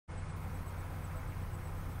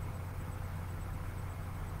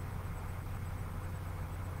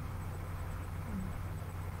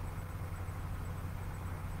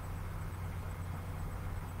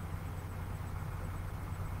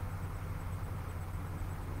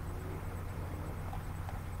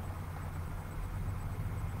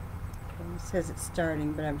says it's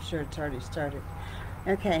starting, but I'm sure it's already started.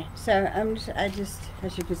 Okay, so I just,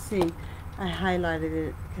 as you can see, I highlighted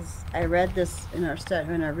it because I read this in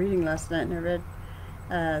our reading last night, and I read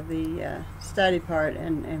the study part,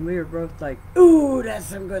 and we were both like, ooh, that's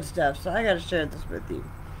some good stuff. So I got to share this with you,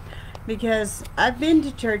 because I've been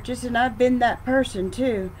to churches, and I've been that person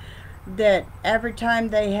too, that every time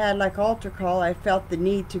they had like altar call, I felt the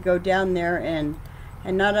need to go down there and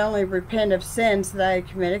not only repent of sins that I had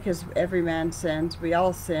committed, because every man sins, we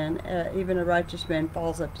all sin, even a righteous man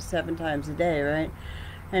falls up to 7 times a day, right?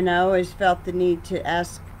 And I always felt the need to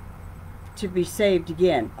ask to be saved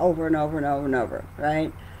again, over and over and over and over,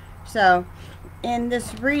 right? So in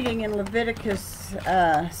this reading in Leviticus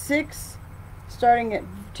 6, starting at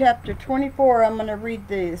chapter 24, I'm going to read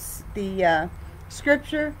the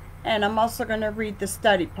scripture, and I'm also going to read the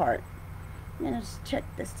study part. Let's check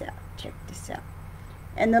this out.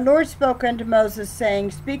 And the Lord spoke unto Moses,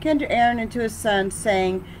 saying, Speak unto Aaron and to his sons,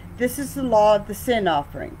 saying, This is the law of the sin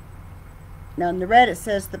offering. Now in the red it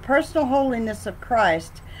says, The personal holiness of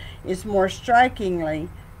Christ is more strikingly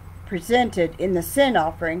presented in the sin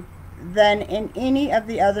offering than in any of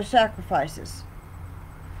the other sacrifices.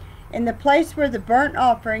 In the place where the burnt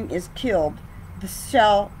offering is killed,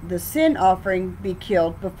 shall the sin offering be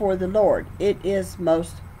killed before the Lord. It is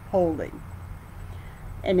most holy.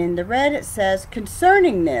 And in the red it says,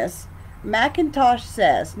 concerning this, Macintosh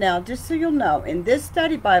says, now just so you'll know, in this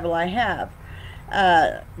study Bible I have,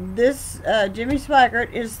 Jimmy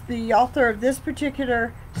Swaggart is the author of this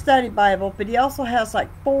particular study Bible, but he also has like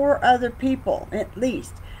 4 other people, at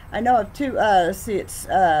least. I know of 2, let's see, it's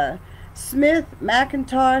Smith,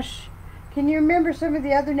 Macintosh. Can you remember some of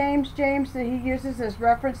the other names, James, that he uses as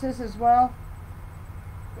references as well?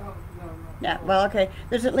 Yeah, well, okay.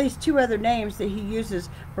 There's at least 2 other names that he uses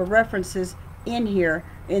for references in here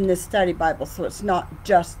in this study Bible, so it's not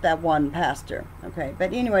just that one pastor. Okay,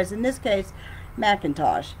 but anyways, in this case,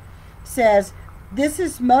 Macintosh says, This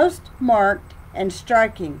is most marked and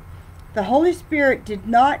striking. The Holy Spirit did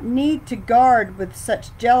not need to guard with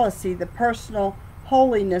such jealousy the personal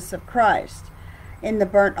holiness of Christ in the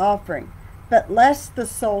burnt offering, but lest the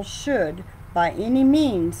soul should, by any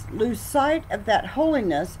means, lose sight of that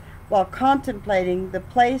holiness while contemplating the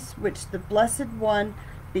place which the Blessed One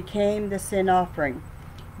became the sin offering.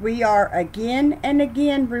 We are again and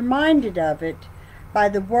again reminded of it by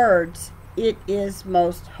the words, It is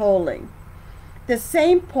most holy. The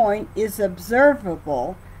same point is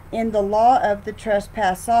observable in the law of the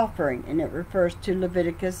trespass offering, and it refers to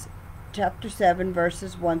Leviticus chapter 7,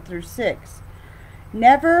 verses 1 through 6.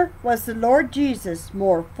 Never was the Lord Jesus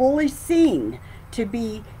more fully seen to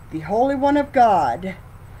be the Holy One of God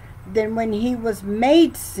than when he was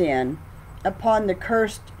made sin upon the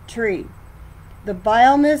cursed tree. The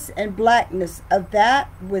vileness and blackness of that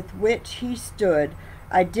with which he stood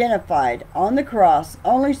identified on the cross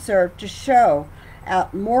only served to show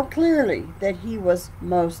out more clearly that he was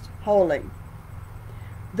most holy.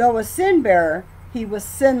 Though a sin bearer, he was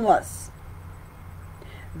sinless.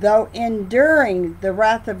 Though enduring the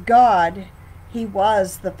wrath of God, he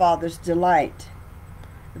was the Father's delight.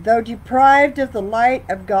 Though deprived of the light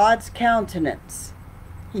of God's countenance,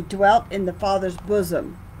 he dwelt in the Father's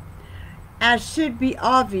bosom. As should be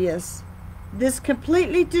obvious, this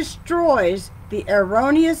completely destroys the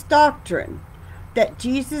erroneous doctrine that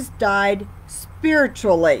Jesus died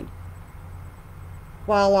spiritually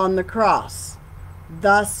while on the cross,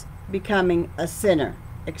 thus becoming a sinner,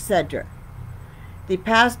 etc. The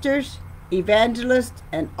pastors, evangelists,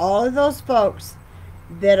 and all of those folks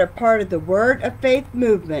that are part of the Word of Faith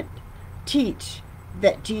movement teach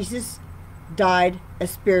that Jesus died a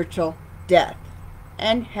spiritual death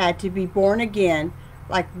and had to be born again,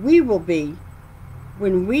 like we will be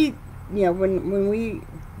when we,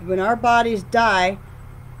 when our bodies die,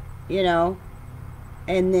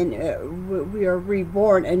 and then we are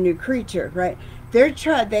reborn a new creature, right? They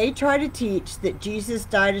try to teach that Jesus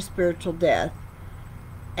died a spiritual death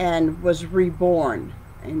and was reborn,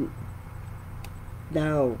 and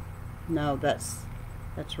no,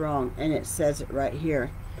 that's wrong, and it says it right here.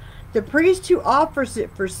 The priest who offers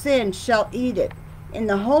it for sin shall eat it. In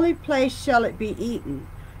the holy place shall it be eaten,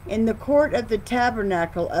 in the court of the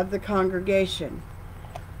tabernacle of the congregation.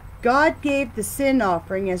 God gave the sin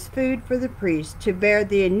offering as food for the priest to bear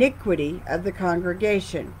the iniquity of the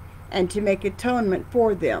congregation and to make atonement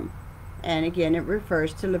for them. And again, it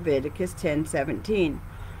refers to Leviticus 10:17.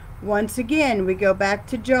 Once again, we go back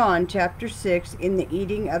to John chapter 6 in the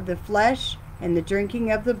eating of the flesh and the drinking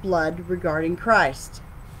of the blood regarding Christ.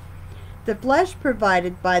 The flesh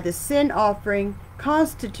provided by the sin offering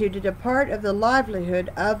constituted a part of the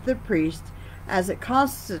livelihood of the priest, as it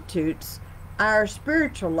constitutes our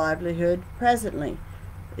spiritual livelihood presently.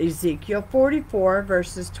 Ezekiel 44,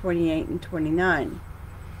 verses 28 and 29.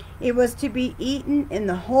 It was to be eaten in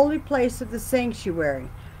the holy place of the sanctuary.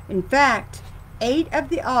 In fact, 8 of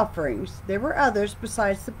the offerings, there were others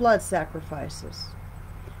besides the blood sacrifices,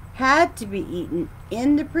 had to be eaten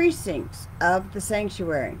in the precincts of the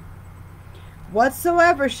sanctuary.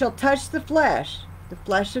 Whatsoever shall touch the flesh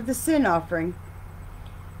of the sin offering,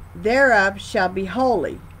 thereof shall be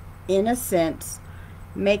holy, in a sense,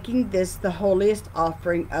 making this the holiest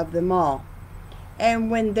offering of them all.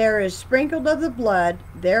 And when there is sprinkled of the blood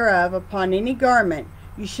thereof upon any garment,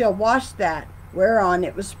 you shall wash that whereon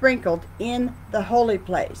it was sprinkled in the holy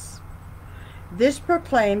place. This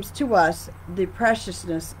proclaims to us the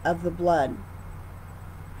preciousness of the blood.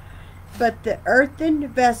 But the earthen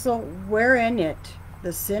vessel wherein it,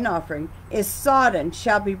 the sin offering, is sodden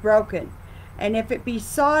shall be broken. And if it be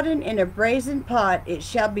sodden in a brazen pot, it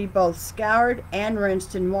shall be both scoured and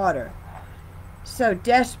rinsed in water. So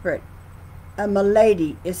desperate a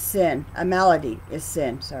malady is sin,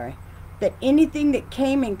 that anything that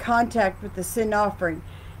came in contact with the sin offering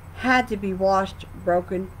had to be washed,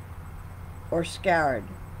 broken, or scoured.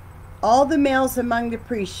 All the males among the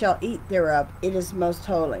priests shall eat thereof, it is most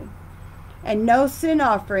holy. And no sin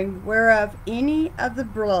offering whereof any of the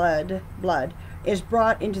blood is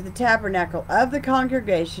brought into the tabernacle of the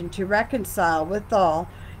congregation to reconcile withal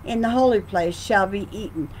in the holy place shall be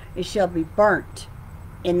eaten. It shall be burnt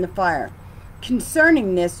in the fire.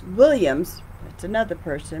 Concerning this, Williams, that's another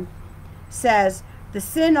person, says, the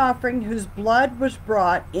sin offering whose blood was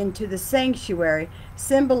brought into the sanctuary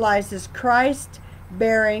symbolizes Christ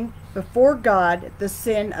bearing before God the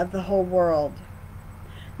sin of the whole world.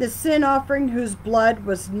 The sin offering whose blood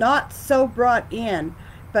was not so brought in,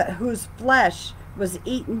 but whose flesh was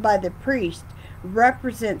eaten by the priest,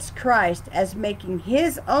 represents Christ as making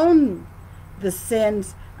his own the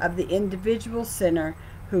sins of the individual sinner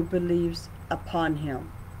who believes upon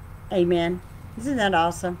him. Amen. Isn't that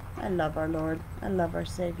awesome? I love our Lord. I love our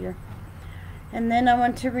Savior. And then I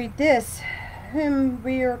want to read this, whom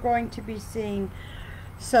we are going to be seeing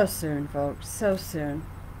so soon, folks, so soon.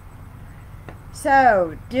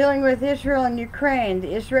 So, dealing with Israel and Ukraine,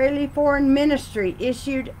 the Israeli Foreign Ministry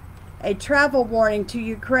issued a travel warning to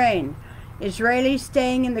Ukraine. Israelis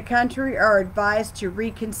staying in the country are advised to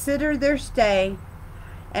reconsider their stay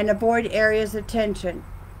and avoid areas of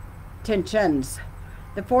tensions.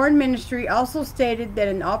 The Foreign Ministry also stated that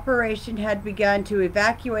an operation had begun to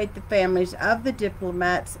evacuate the families of the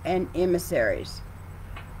diplomats and emissaries.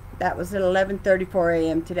 That was at 11:34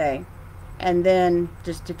 a.m. today. And then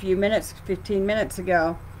just a few minutes, 15 minutes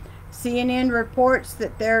ago, CNN reports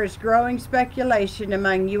that there is growing speculation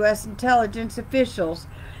among U.S. intelligence officials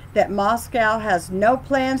that Moscow has no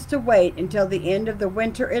plans to wait until the end of the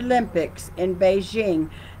Winter Olympics in Beijing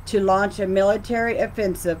to launch a military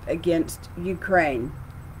offensive against Ukraine.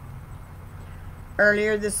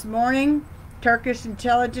 Earlier this morning, Turkish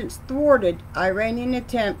intelligence thwarted Iranian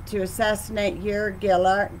attempt to assassinate Yuri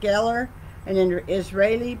Geller, an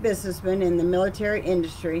Israeli businessman in the military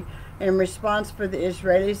industry, in response for the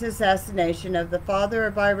Israelis' assassination of the father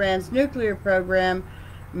of Iran's nuclear program,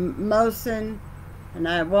 Mohsen, and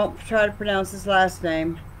I won't try to pronounce his last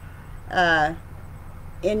name,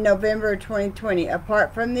 in November 2020.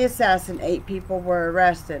 Apart from the assassin, 8 people were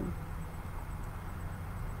arrested.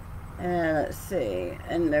 And let's see,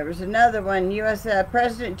 and there was another one. U.S.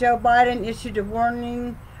 President Joe Biden issued a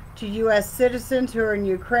warning to U.S. citizens who are in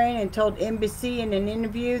Ukraine and told NBC in an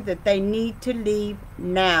interview that they need to leave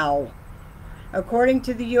now. According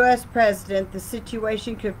to the U.S. president, the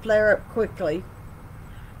situation could flare up quickly.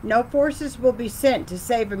 No forces will be sent to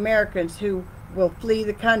save Americans who will flee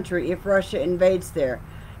the country if Russia invades there.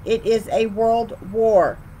 It is a world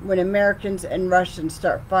war when Americans and Russians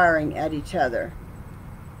start firing at each other.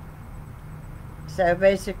 So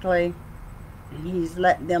basically, he's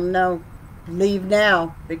letting them know, leave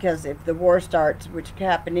now, because if the war starts, which could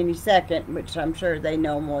happen any second, which I'm sure they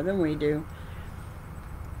know more than we do,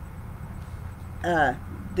 the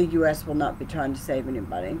U.S. will not be trying to save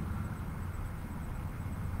anybody.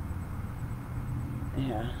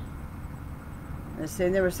 Yeah. Let's see,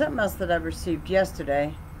 there was something else that I received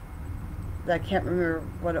yesterday. I can't remember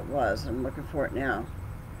what it was. I'm looking for it now.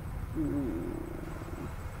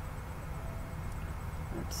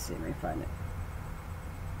 Let's see, let me find it.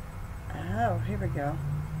 Oh, here we go.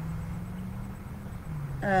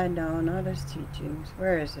 No, not his teachings.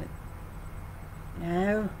 Where is it?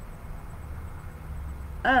 No.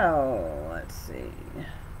 Oh, let's see.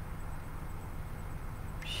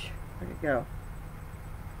 Where'd it go?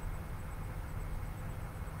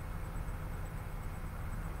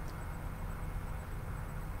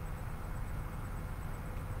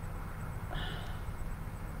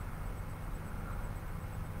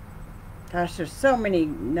 Gosh, there's so many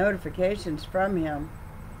notifications from him.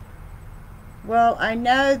 Well, I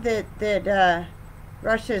know that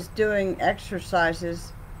Russia's doing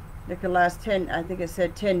exercises that could last 10, I think it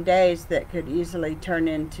said 10 days, that could easily turn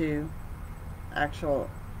into actual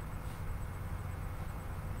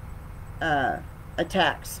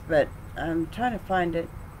attacks. But I'm trying to find it.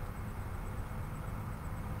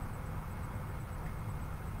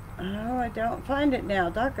 Oh, I don't find it now.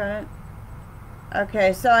 Doggone it.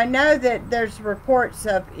 Okay, so I know that there's reports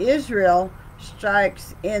of Israel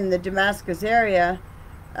strikes in the Damascus area.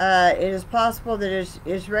 It is possible that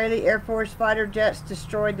Israeli Air Force fighter jets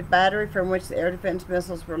destroyed the battery from which the air defense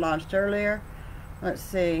missiles were launched earlier. Let's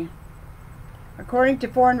see. According to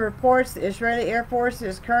foreign reports, the Israeli Air Force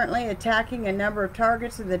is currently attacking a number of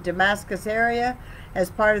targets in the Damascus area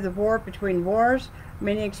as part of the war between wars.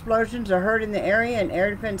 Many explosions are heard in the area and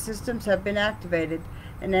air defense systems have been activated.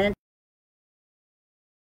 An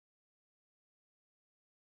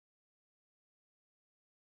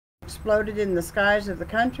exploded in the skies of the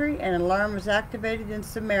country, and an alarm was activated in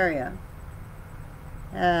Samaria.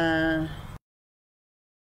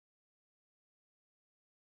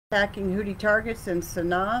 Attacking Houthi targets in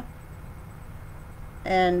Sana'a.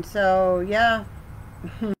 And so, yeah.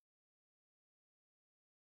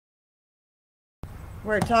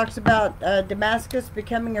 Where it talks about Damascus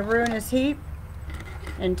becoming a ruinous heap,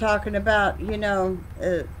 and talking about, you know,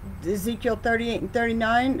 Ezekiel 38 and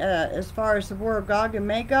 39 as far as the war of Gog and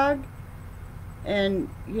Magog. And,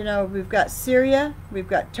 you know, we've got Syria, we've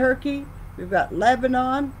got Turkey, we've got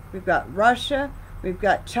Lebanon, we've got Russia, we've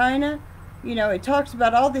got China. You know, it talks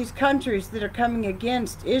about all these countries that are coming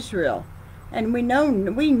against Israel. And we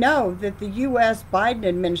know that the U.S. Biden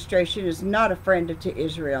administration is not a friend to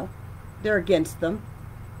Israel. They're against them.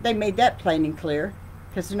 They made that plain and clear,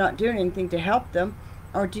 because they're not doing anything to help them,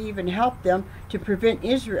 or to even help them to prevent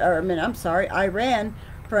Iran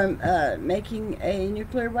from making a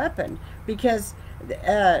nuclear weapon. Because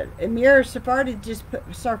Amir Sarfati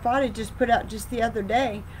just put out just the other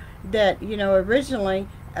day that, you know, originally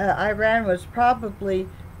Iran was probably,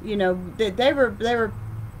 you know, they were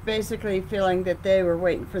basically feeling that they were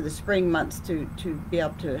waiting for the spring months to be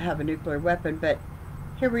able to have a nuclear weapon. But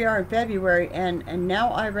here we are in February, and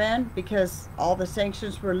now Iran, because all the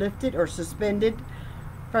sanctions were lifted or suspended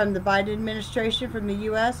from the Biden administration, from the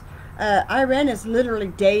U.S., Iran is literally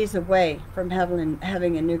days away from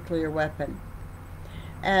having a nuclear weapon.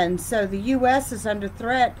 And so the U.S. is under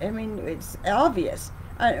threat. I mean, it's obvious.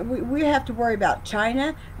 We have to worry about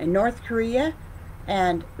China and North Korea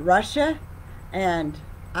and Russia and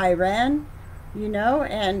Iran, you know.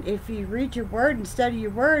 And if you read your word and study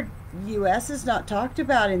your word, the U.S. is not talked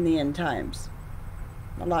about in the end times.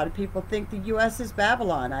 A lot of people think the U.S. is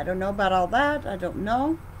Babylon. I don't know about all that. I don't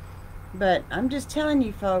know. But I'm just telling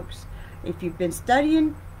you, folks, if you've been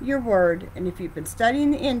studying your word, and if you've been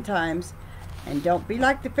studying the end times, and don't be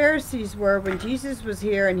like the Pharisees were when Jesus was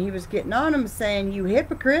here and he was getting on them saying, you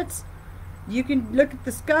hypocrites, you can look at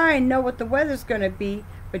the sky and know what the weather's going to be,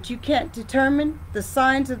 but you can't determine the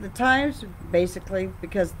signs of the times, basically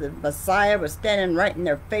because the Messiah was standing right in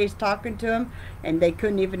their face talking to them, and they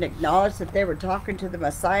couldn't even acknowledge that they were talking to the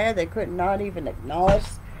Messiah. They could not even acknowledge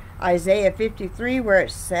Isaiah 53, where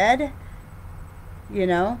it said, you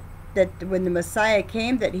know, that when the Messiah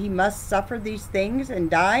came, that he must suffer these things and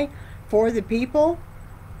die for the people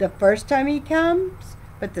the first time he comes,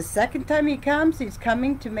 but the second time he comes, he's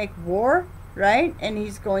coming to make war, right? And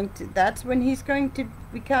he's going to, that's when he's going to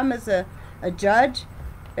become as a judge.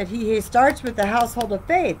 But he starts with the household of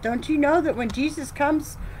faith. Don't you know that when Jesus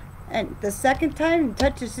comes and the second time and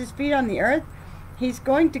touches his feet on the earth, he's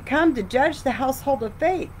going to come to judge the household of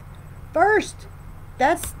faith first.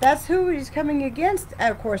 That's who he's coming against.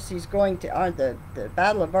 And of course, he's going to, the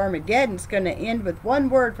Battle of Armageddon is going to end with one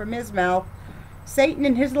word from his mouth. Satan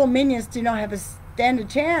and his little minions do not have stand a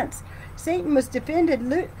chance. Satan was defeated.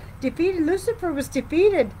 Lucifer was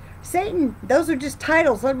defeated. Satan, those are just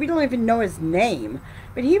titles. We don't even know his name.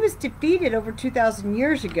 But he was defeated over 2,000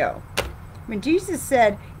 years ago. When Jesus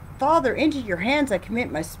said, Father, into your hands I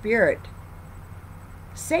commit my spirit,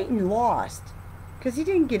 Satan lost. Because he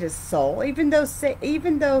didn't get his soul. Even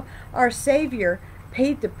though our Savior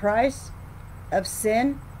paid the price of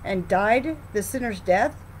sin and died the sinner's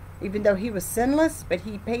death, even though he was sinless, but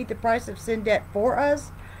he paid the price of sin debt for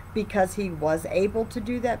us because he was able to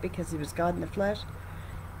do that, because he was God in the flesh.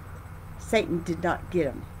 Satan did not get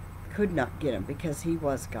him, could not get him, because he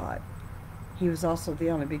was God. He was also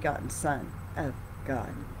the only begotten Son of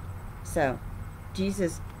God. So,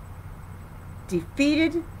 Jesus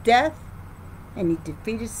defeated death, and he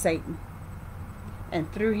defeated Satan.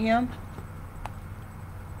 And through him,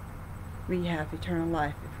 we have eternal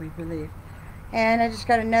life if we believe. And I just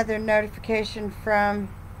got another notification from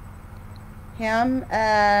him.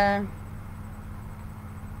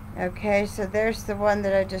 Okay, so there's the one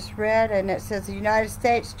that I just read, and it says the United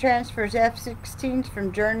States transfers F-16s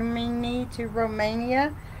from Germany to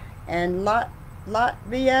Romania, and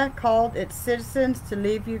Latvia called its citizens to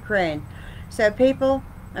leave Ukraine. So people,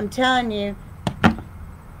 I'm telling you,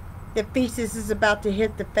 the thesis is about to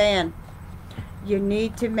hit the fan. You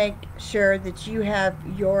need to make sure that you have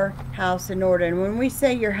your house in order. And when we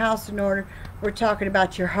say your house in order, we're talking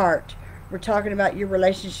about your heart. We're talking about your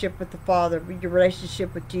relationship with the Father, your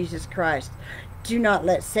relationship with Jesus Christ. Do not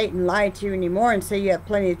let Satan lie to you anymore and say you have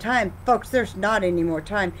plenty of time. Folks, there's not any more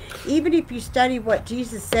time. Even if you study what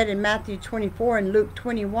Jesus said in Matthew 24 and Luke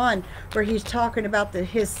 21, where he's talking about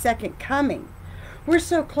his second coming. We're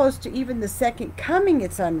so close to even the second coming,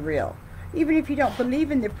 it's unreal. Even if you don't believe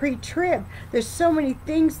in the pre-trib, there's so many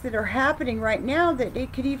things that are happening right now that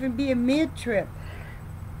it could even be a mid-trib.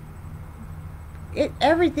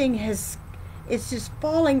 Everything it's just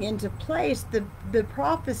falling into place. The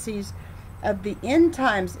prophecies of the end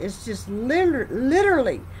times is just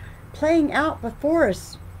literally playing out before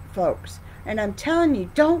us, folks. And I'm telling you,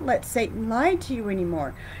 don't let Satan lie to you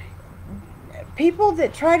anymore. People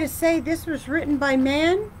that try to say this was written by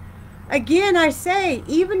man, again I say,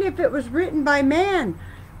 even if it was written by man,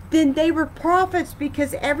 then they were prophets,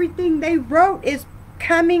 because everything they wrote is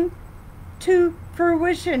coming to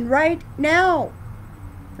fruition right now.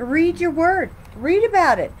 Read your word. Read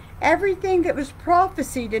about it. Everything that was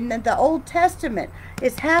prophesied in the Old Testament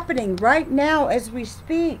is happening right now as we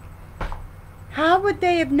speak. How would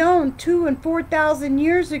they have known 2,000 and 4,000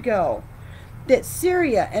 years ago that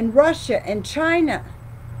Syria and Russia and China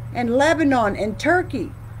and Lebanon and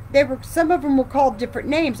Turkey, some of them were called different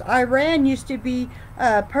names. Iran used to be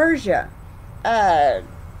Persia.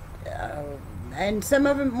 And some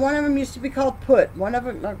of them, one of them used to be called Put. One of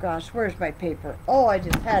them, oh gosh, where's my paper? Oh, I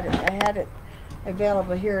just had it. I had it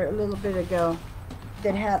available here a little bit ago,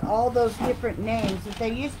 that had all those different names that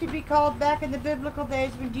they used to be called back in the biblical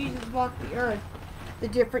days when Jesus walked the earth. The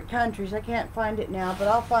different countries. I can't find it now, but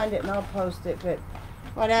I'll find it and I'll post it. But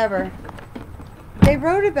whatever. They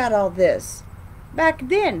wrote about all this back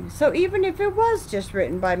then. So even if it was just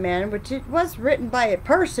written by man, which it was written by a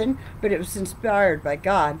person, but it was inspired by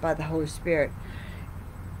God, by the Holy Spirit.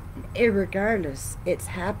 Irregardless, it's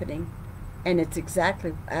happening, and it's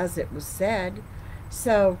exactly as it was said.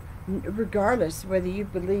 So regardless whether you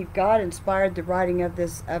believe God inspired the writing of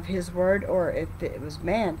his word, or if it was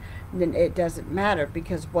man, then it doesn't matter,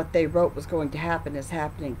 because what they wrote was going to happen is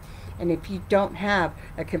happening. And if you don't have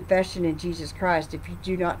a confession in Jesus Christ, if you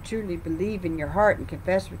do not truly believe in your heart and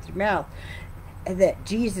confess with your mouth that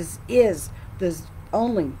Jesus is the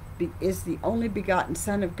only begotten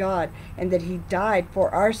Son of God, and that he died for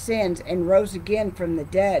our sins and rose again from the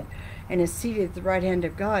dead and is seated at the right hand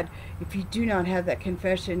of God, if you do not have that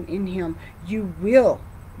confession in him, you will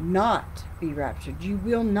not be raptured. You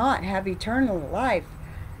will not have eternal life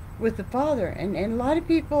with the Father. And a lot of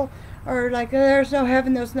people are like, oh, there's no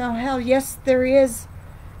heaven, there's no hell. Yes, there is.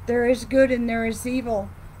 There is good and there is evil.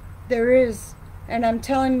 There is. And I'm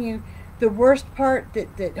telling you, the worst part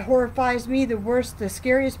that horrifies me, the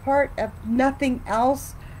scariest part of nothing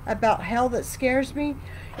else about hell that scares me,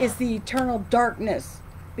 is the eternal darkness.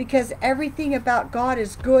 Because everything about God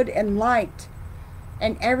is good and light.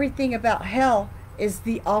 And everything about hell is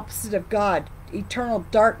the opposite of God. Eternal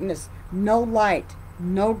darkness, no light,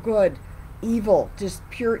 no good, evil, just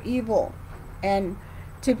pure evil. And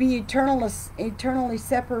to be eternally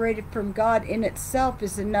separated from God in itself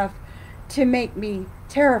is enough to make me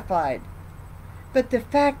terrified. But the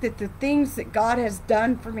fact that the things that God has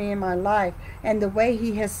done for me in my life, and the way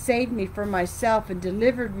he has saved me from myself and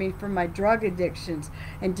delivered me from my drug addictions,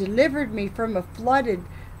 and delivered me from a flooded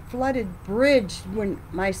bridge when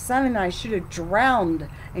my son and I should have drowned,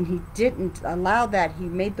 and he didn't allow that. He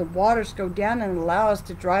made the waters go down and allow us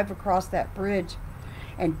to drive across that bridge.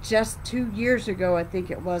 And just 2 years ago, I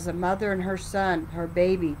think it was, a mother and her son, her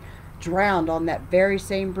baby, drowned on that very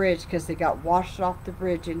same bridge because they got washed off the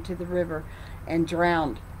bridge into the river and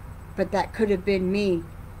drowned. But that could have been me,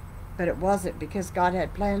 but it wasn't, because God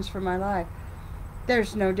had plans for my life.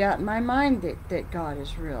 There's no doubt in my mind that God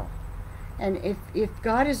is real. And if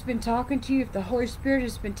God has been talking to you, if the Holy Spirit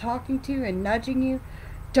has been talking to you and nudging you,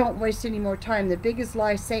 don't waste any more time. The biggest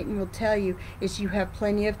lie Satan will tell you is you have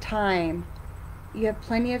plenty of time. You have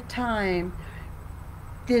plenty of time.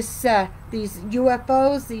 These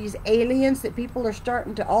UFOs, these aliens that people are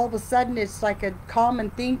starting to, all of a sudden, it's like a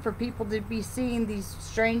common thing for people to be seeing these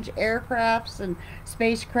strange aircrafts and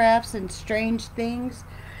spacecrafts and strange things.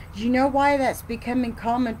 Do you know why that's becoming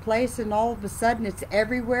commonplace, and all of a sudden it's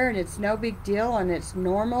everywhere and it's no big deal and it's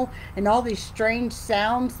normal, and all these strange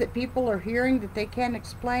sounds that people are hearing that they can't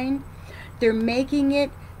explain? They're making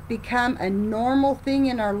it become a normal thing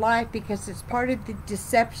in our life because it's part of the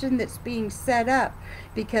deception that's being set up.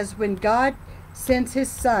 Because when God sends his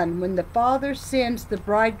son, when the Father sends the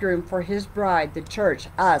bridegroom for his bride, the church,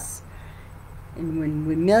 us, and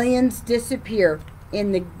when millions disappear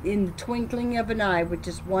in the twinkling of an eye, which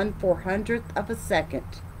is 1/400th of a second,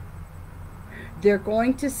 they're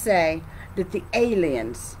going to say that the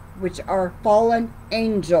aliens, which are fallen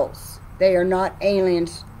angels, they are not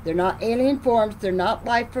aliens, they're not alien forms, they're not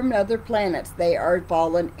life from other planets, they are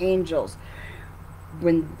fallen angels.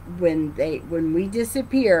 When we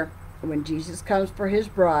disappear, when Jesus comes for his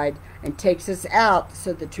bride and takes us out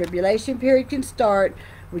so the tribulation period can start,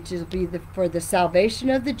 which will be for the salvation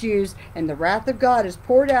of the Jews, and the wrath of God is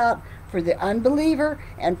poured out for the unbeliever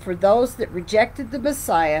and for those that rejected the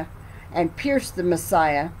Messiah and pierced the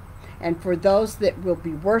Messiah, and for those that will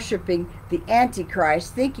be worshiping the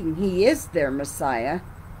Antichrist, thinking he is their Messiah.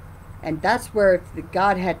 And that's where, if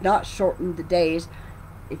God had not shortened the days,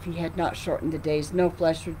 if he had not shortened the days, no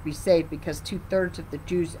flesh would be saved, because 2/3 of the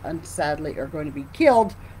Jews, sadly, are going to be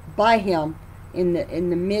killed by him in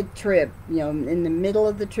the mid-trib, in the middle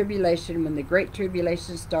of the tribulation, when the great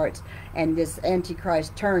tribulation starts and this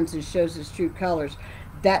Antichrist turns and shows his true colors.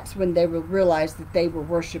 That's when they will realize that they were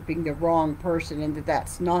worshiping the wrong person and that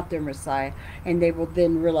that's not their Messiah, and they will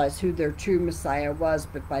then realize who their true Messiah was.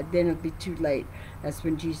 But by then it'll be too late. That's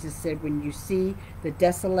when Jesus said, when you see the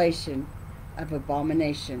desolation of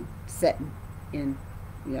abomination set in,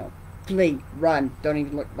 flee, run, don't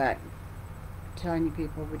even look back. I'm telling you,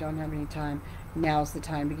 people, we don't have any time. Now's the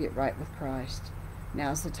time to get right with Christ.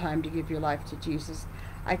 Now's the time to give your life to Jesus.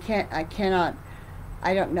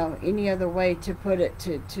 I don't know any other way to put it,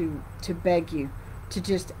 to beg you to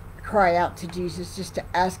just cry out to Jesus, just to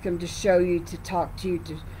ask him to show you, to talk to you,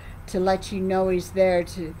 to let you know he's there,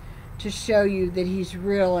 to show you that he's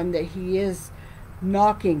real and that he is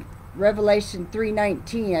knocking. Revelation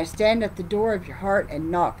 3:19, I stand at the door of your heart and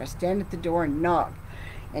knock. I stand at the door and knock.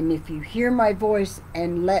 And if you hear my voice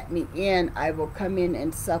and let me in, I will come in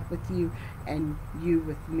and sup with you and you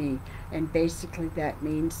with me. And basically that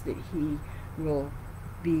means that he will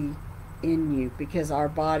be in you, because our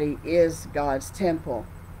body is God's temple.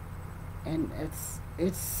 And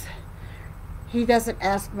he doesn't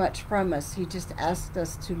ask much from us. He just asks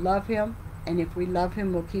us to love him. And if we love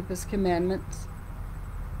him, we'll keep his commandments.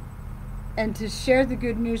 And to share the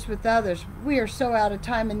good news with others. We are so out of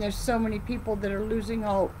time, and there's so many people that are losing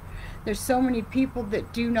hope. There's so many people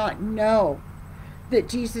that do not know that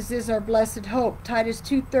Jesus is our blessed hope. Titus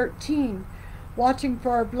 2:13, watching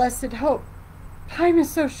for our blessed hope. Time is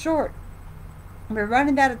so short. We're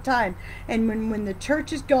running out of time. And when the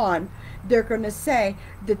church is gone, they're going to say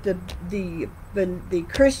that the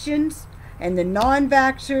Christians and the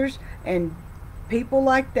non-vaxxers and people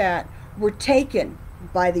like that were taken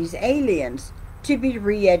by these aliens to be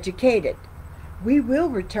re-educated. We will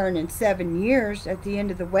return in 7 years at the end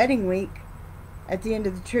of the wedding week, at the end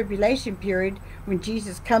of the tribulation period, when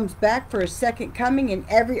Jesus comes back for his second coming, and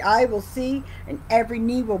every eye will see and every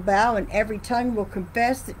knee will bow and every tongue will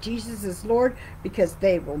confess that Jesus is Lord, because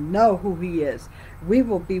they will know who he is. We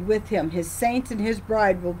will be with him. His saints and his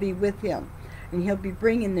bride will be with him, and he'll be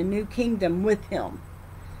bringing the new kingdom with him.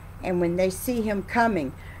 And when they see him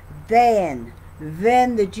coming, then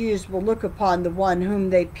the Jews will look upon the one whom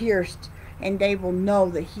they pierced, and they will know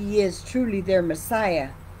that he is truly their Messiah.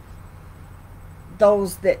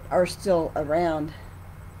 Those that are still around.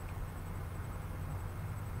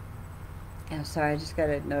 I'm sorry, I just got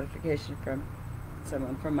a notification from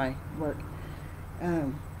someone from my work.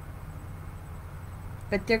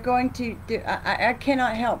 But they're going to do, I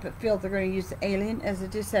cannot help but feel they're going to use the alien as a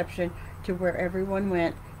deception to where everyone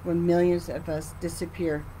went when millions of us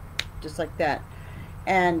disappear, just like that.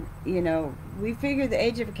 And, we figure the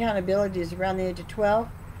age of accountability is around the age of 12,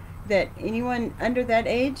 that anyone under that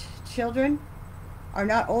age, children, are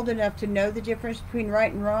not old enough to know the difference between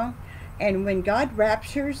right and wrong. And when God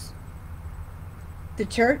raptures the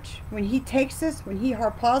church, when he takes us, when he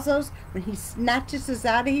harpazos, when he snatches us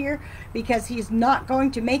out of here, because he's not going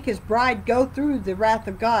to make his bride go through the wrath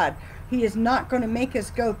of God. He is not going to make us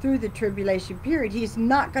go through the tribulation period. He's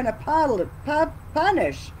not going to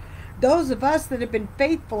punish those of us that have been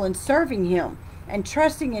faithful in serving him and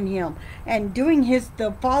trusting in him and doing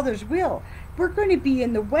the Father's will. We're going to be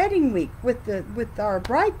in the wedding week with our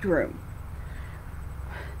bridegroom.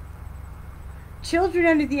 Children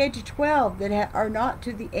under the age of 12 that are not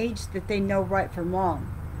to the age that they know right from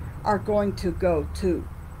wrong are going to go too.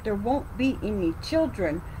 There won't be any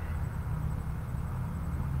children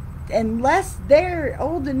unless they're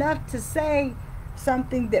old enough to say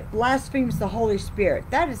something that blasphemes the Holy Spirit.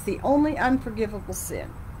 That is the only unforgivable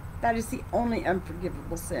sin. That is the only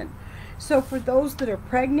unforgivable sin. So for those that are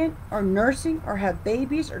pregnant or nursing or have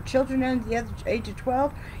babies or children under the age of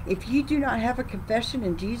 12, if you do not have a confession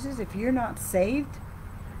in Jesus, if you're not saved,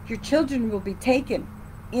 your children will be taken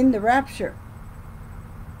in the rapture.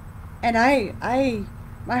 And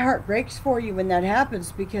my heart breaks for you when that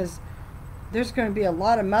happens, because there's going to be a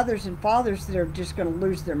lot of mothers and fathers that are just going to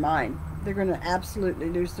lose their mind. They're going to absolutely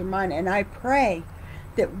lose their mind. And I pray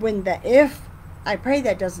that I pray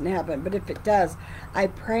that doesn't happen, but if it does, I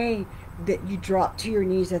pray that you drop to your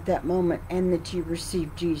knees at that moment and that you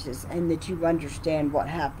receive Jesus and that you understand what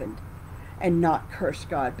happened and not curse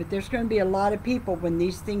God. But there's going to be a lot of people when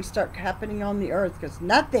these things start happening on the earth, because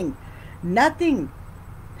nothing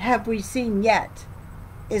have we seen yet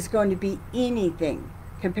is going to be anything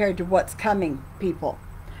compared to what's coming, people.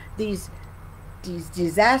 These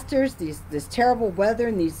disasters, this terrible weather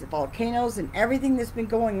and these volcanoes and everything that's been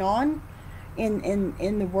going on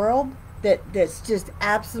in the world that's just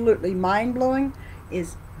absolutely mind-blowing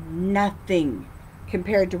is nothing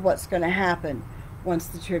compared to what's going to happen once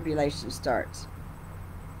the tribulation starts.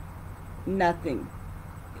 Nothing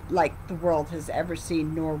like the world has ever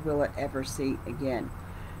seen, nor will it ever see again.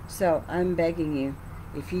 So I'm begging you,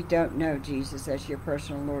 if you don't know Jesus as your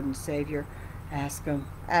personal Lord and Savior, ask him,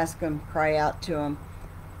 cry out to him,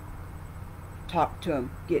 talk to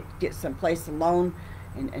him, get someplace alone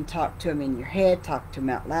and talk to him in your head, talk to him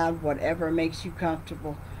out loud, whatever makes you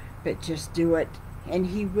comfortable, but just do it, and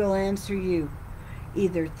he will answer you,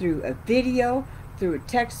 either through a video, through a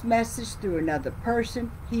text message, through another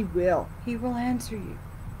person. He will answer you.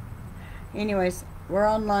 Anyways, we're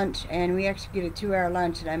on lunch, and we actually get a 2-hour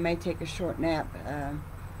lunch, and I may take a short nap. I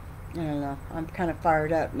don't know, I'm kind of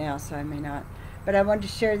fired up now, so I may not, but I wanted to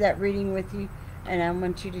share that reading with you, and I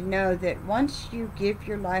want you to know that once you give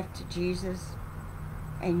your life to Jesus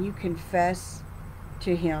and you confess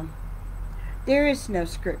to him, there is no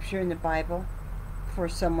scripture in the Bible for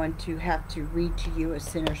someone to have to read to you a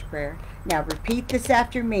sinner's prayer. Now repeat this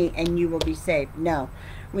after me and you will be saved. No.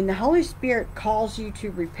 When the Holy Spirit calls you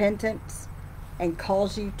to repentance and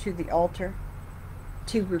calls you to the altar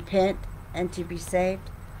to repent and to be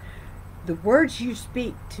saved, the words you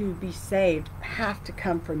speak to be saved have to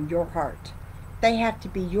come from your heart. They have to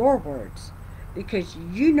be your words, because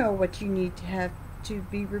you know what you need to have to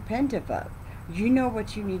be repentant of. You know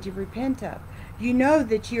what you need to repent of. You know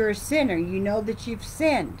that you're a sinner. You know that you've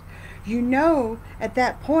sinned. You know, at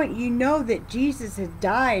that point, you know that Jesus has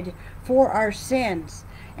died for our sins,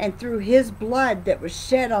 and through his blood that was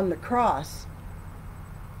shed on the cross,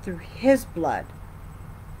 through his blood,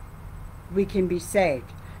 we can be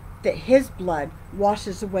saved. That his blood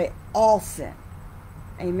washes away all sin.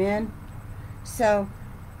 Amen? So,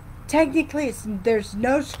 technically, there's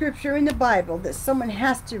no scripture in the Bible that someone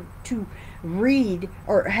has to read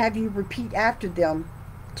or have you repeat after them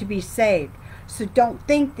to be saved. So don't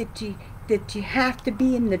think that you have to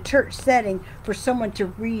be in the church setting for someone to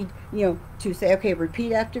read, to say, okay,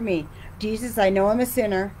 repeat after me. Jesus, I know I'm a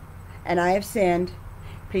sinner and I have sinned.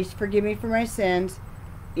 Please forgive me for my sins.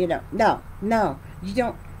 No, you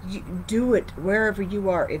don't. You do it wherever you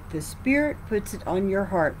are. If the Spirit puts it on your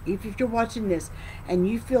heart, if you're watching this and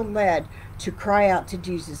you feel led to cry out to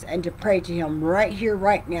Jesus and to pray to him right here,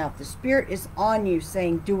 right now, if the Spirit is on you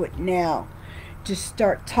saying do it now, just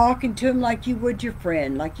start talking to him like you would your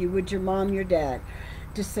friend, like you would your mom, your dad.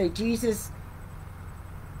 Just say, Jesus,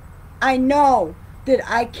 I know that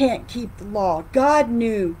I can't keep the law. God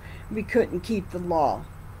knew we couldn't keep the law.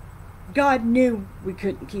 God knew we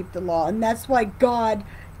couldn't keep the law, and that's why God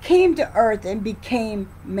came to earth and became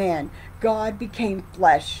man. God became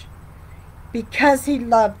flesh because he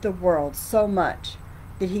loved the world so much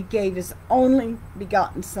that he gave his only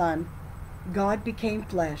begotten Son. God became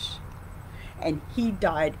flesh and he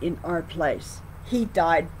died in our place. He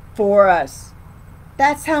died for us.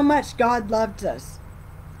 That's how much God loved us,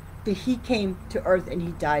 that he came to earth and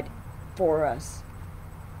he died for us.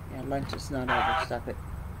 Yeah, lunch is not over. Stop it.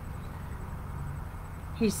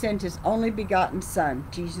 He sent his only begotten Son,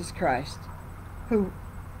 Jesus Christ, who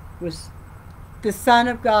was the Son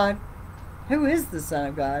of God, who is the Son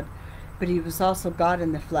of God, but he was also God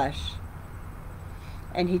in the flesh.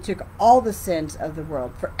 And he took all the sins of the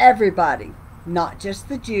world for everybody, not just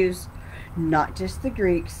the Jews, not just the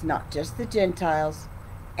Greeks, not just the Gentiles,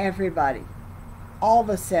 everybody. All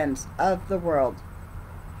the sins of the world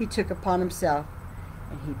he took upon himself,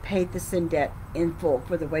 and he paid the sin debt in full,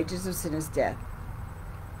 for the wages of sin is death.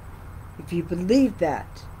 If you believe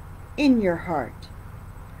that, in your heart,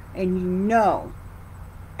 and you know,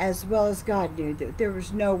 as well as God knew, that there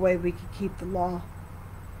was no way we could keep the law,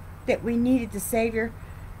 that we needed the Savior,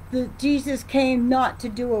 that Jesus came not to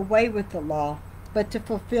do away with the law, but to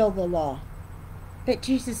fulfill the law. But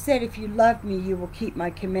Jesus said, if you love me, you will keep my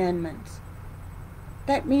commandments.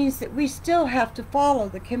 That means that we still have to follow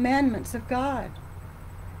the commandments of God.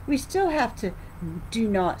 We still have to do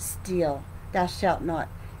not steal. Thou shalt not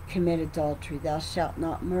commit adultery. Thou shalt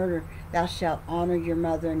not murder. Thou shalt honor your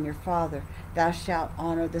mother and your father. Thou shalt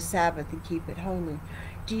honor the Sabbath and keep it holy.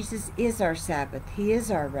 Jesus is our Sabbath. He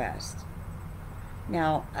is our rest.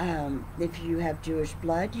 Now, if you have Jewish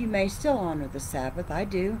blood, you may still honor the Sabbath. I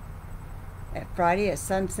do. At Friday at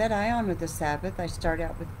sunset, I honor the Sabbath. I start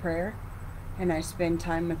out with prayer, and I spend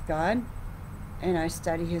time with God, and I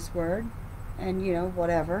study His Word, and,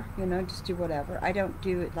 whatever, just do whatever. I don't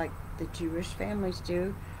do it like the Jewish families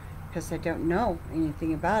do, because I don't know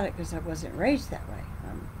anything about it, because I wasn't raised that way.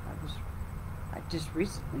 I just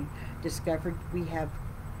recently discovered we have,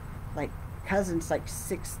 like, cousins, like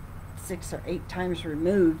six or 8 times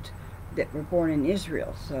removed that were born in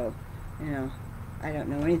Israel, so, I don't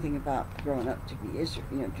know anything about growing up to be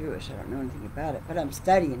Jewish. I don't know anything about it, but I'm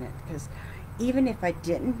studying it, because even if we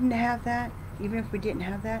didn't have that,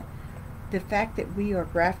 the fact that we are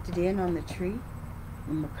grafted in on the tree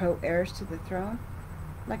and we're co-heirs to the throne,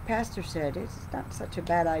 like Pastor said, it's not such a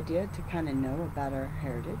bad idea to kind of know about our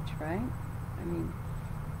heritage, right? I mean,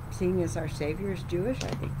 seeing as our Savior is Jewish,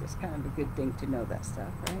 I think that's kind of a good thing to know that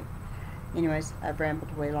stuff, right? Anyways, I've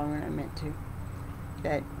rambled way longer than I meant to.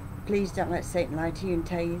 But please don't let Satan lie to you and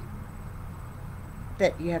tell you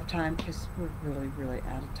that you have time, because we're really, really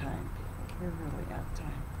out of time. We're really out of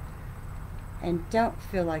time. And don't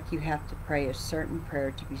feel like you have to pray a certain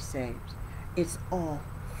prayer to be saved. It's all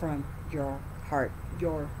from your heart,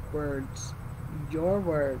 your words, your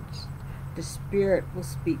words. The Spirit will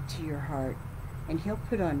speak to your heart, and He'll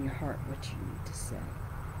put on your heart what you need to say.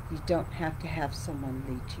 You don't have to have someone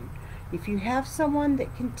lead you. If you have someone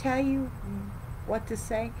that can tell you what to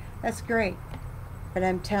say, that's great. But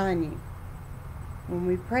I'm telling you, when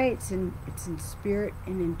we pray, it's in spirit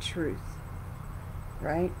and in truth,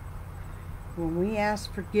 right? When we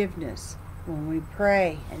ask forgiveness, when we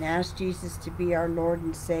pray and ask Jesus to be our Lord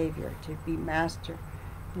and Savior, to be Master,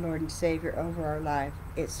 Lord and Savior over our life,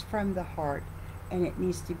 it's from the heart, and it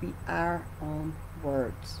needs to be our own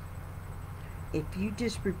words. If you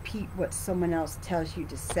just repeat what someone else tells you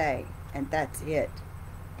to say, and that's it,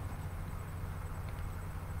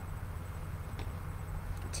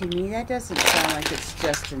 to me that doesn't sound like it's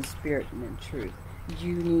just in spirit and in truth.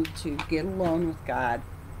 You need to get alone with God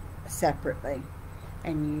separately,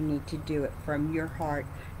 and you need to do it from your heart,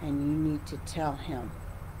 and you need to tell Him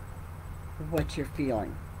what you're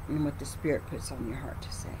feeling and what the Spirit puts on your heart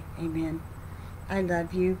to say. Amen. I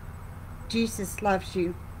love you. Jesus loves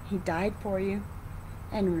you. He died for you.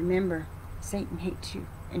 And remember, Satan hates you,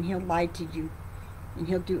 and he'll lie to you, and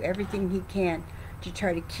he'll do everything he can to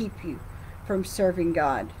try to keep you from serving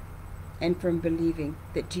God and from believing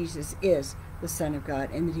that Jesus is the Son of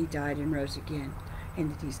God, and that He died and rose again,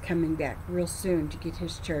 and that He's coming back real soon to get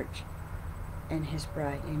His church and His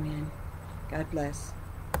bride. Amen. God bless.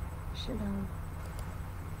 Shalom.